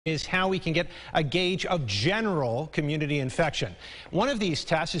Is how we can get a gauge of general community infection. One of these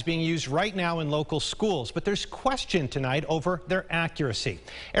tests is being used right now in local schools, but there's question tonight over their accuracy.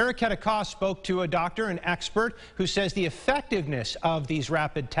 Erica Cost spoke to a doctor, an expert, who says the effectiveness of these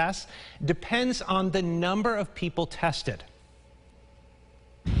rapid tests depends on the number of people tested.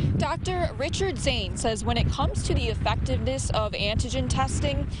 Dr. Richard Zane says when it comes to the effectiveness of antigen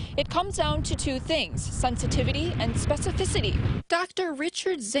testing, it comes down to two things: sensitivity and specificity. Dr.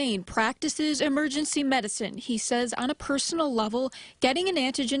 Richard Zane practices emergency medicine. He says on a personal level, getting an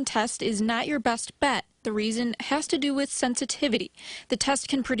antigen test is not your best bet. The reason has to do with sensitivity. The test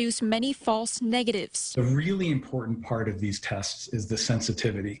can produce many false negatives. The really important part of these tests is the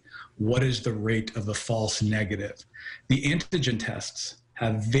sensitivity. What is the rate of the false negative? The antigen tests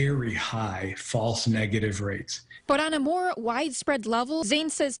have very high false negative rates. But on a more widespread level,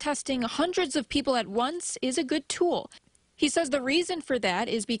 Zane says testing hundreds of people at once is a good tool. He says the reason for that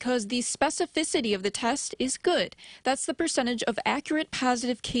is because the specificity of the test is good. That's the percentage of accurate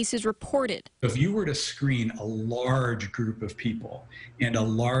positive cases reported. If you were to screen a large group of people and a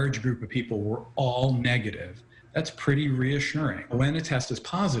large group of people were all negative, that's pretty reassuring. When a test is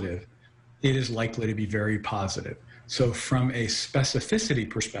positive, it is likely to be very positive. So from a specificity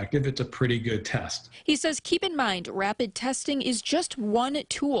perspective, it's a pretty good test. He says keep in mind, rapid testing is just one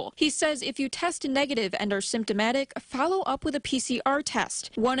tool. He says if you test negative and are symptomatic, follow up with a PCR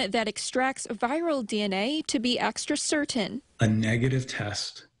test, one that extracts viral DNA to be extra certain. A negative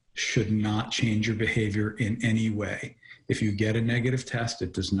test should not change your behavior in any way. If you get a negative test,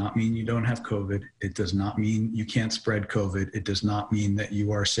 it does not mean you don't have COVID. It does not mean you can't spread COVID. It does not mean that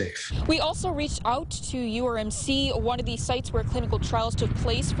you are safe. We also reached out to URMC, one of the sites where clinical trials took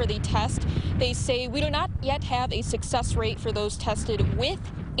place for the test. They say we do not yet have a success rate for those tested with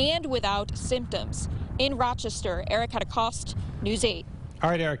and without symptoms. In Rochester, Erica Cost, News 8. All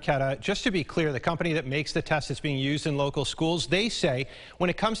right, Erica, just to be clear, the company that makes the test that's being used in local schools, they say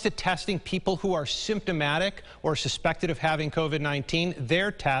when it comes to testing people who are symptomatic or suspected of having COVID-19,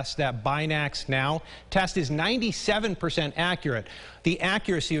 their test, that Binax Now test, is 97% accurate. The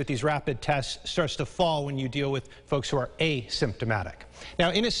accuracy with these rapid tests starts to fall when you deal with folks who are asymptomatic.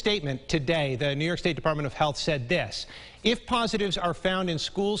 Now, in a statement today, the New York State Department of Health said this: if positives are found in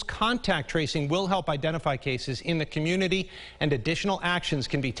schools, contact tracing will help identify cases in the community, and additional actions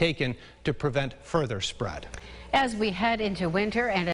can be taken to prevent further spread. As we head into winter and